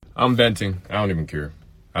I'm venting. I don't even care.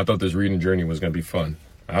 I thought this reading journey was going to be fun.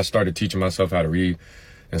 I started teaching myself how to read,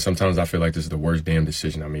 and sometimes I feel like this is the worst damn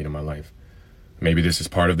decision I made in my life. Maybe this is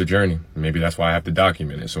part of the journey. Maybe that's why I have to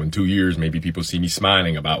document it. So in 2 years, maybe people see me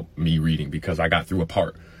smiling about me reading because I got through a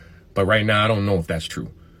part. But right now, I don't know if that's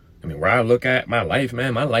true. I mean, where I look at my life,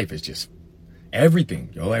 man, my life is just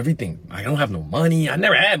everything, everything. I don't have no money. I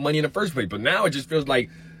never had money in the first place, but now it just feels like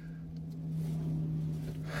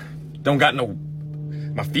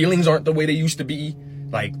my feelings aren't the way they used to be.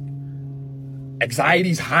 Like,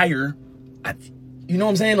 anxiety's higher. You know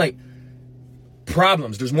what I'm saying? Like,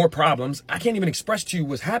 problems. There's more problems. I can't even express to you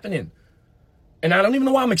what's happening. And I don't even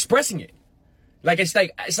know why I'm expressing it. Like, it's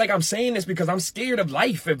like I'm saying this because I'm scared of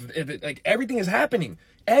life. Like, everything is happening.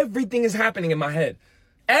 Everything is happening in my head.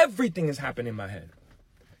 Everything is happening in my head.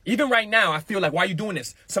 Even right now, I feel like, why are you doing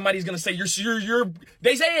this? Somebody's going to say,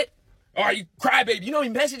 they say it. Oh, you crybaby. You know how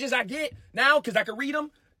many messages I get now? Because I can read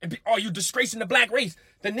them. And you disgracing the black race.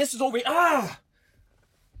 Then this is over here. I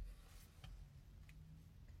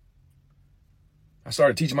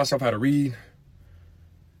started teaching myself how to read.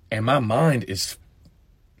 And my mind is,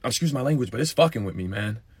 excuse my language, but it's fucking with me,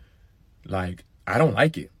 man. Like, I don't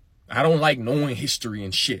like it. I don't like knowing history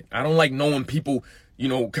and shit. I don't like knowing people,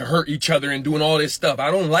 can hurt each other and doing all this stuff. I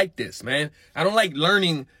don't like this, man. I don't like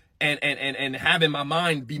learning and having my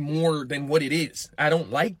mind be more than what it is. I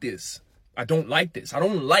don't like this. I don't like this. I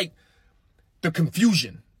don't like the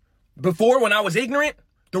confusion. Before, when I was ignorant,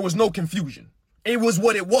 there was no confusion. It was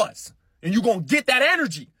what it was. And you're going to get that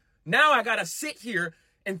energy. Now I got to sit here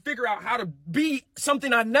and figure out how to be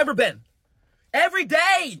something I've never been. Every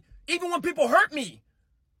day, even when people hurt me.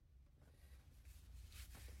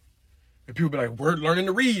 And people be like, we're learning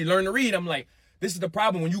to read. I'm like, this is the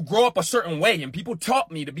problem when you grow up a certain way, and people taught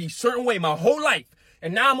me to be a certain way my whole life.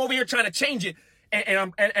 And now I'm over here trying to change it.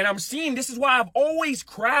 And I'm seeing this is why I've always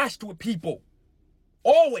crashed with people.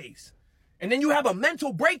 Always. And then you have a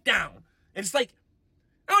mental breakdown. And it's like,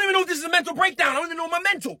 I don't even know if this is a mental breakdown. I don't even know my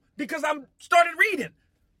mental because I'm started reading.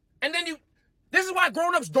 And then this is why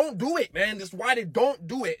grown-ups don't do it, man. This is why they don't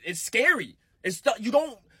do it. It's scary. You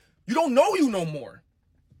don't know you no more.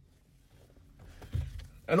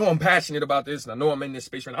 I know I'm passionate about this, and I know I'm in this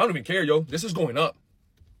space right now. I don't even care, yo. This is going up.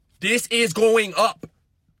 This is going up.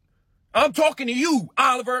 I'm talking to you,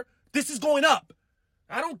 Oliver. This is going up.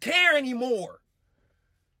 I don't care anymore.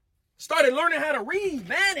 Started learning how to read,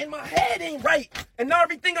 man, and my head ain't right. And now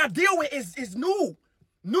everything I deal with is new.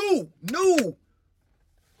 New.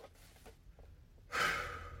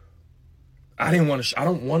 I don't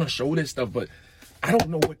want to show this stuff, but I don't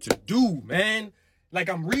know what to do, man. Like,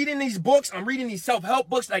 I'm reading these books. I'm reading these self-help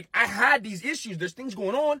books. Like, I had these issues. There's things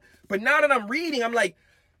going on. But now that I'm reading, I'm like,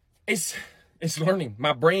 it's learning.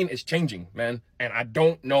 My brain is changing, man. And I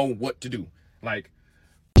don't know what to do. Like,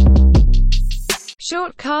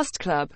 Short Cast Club.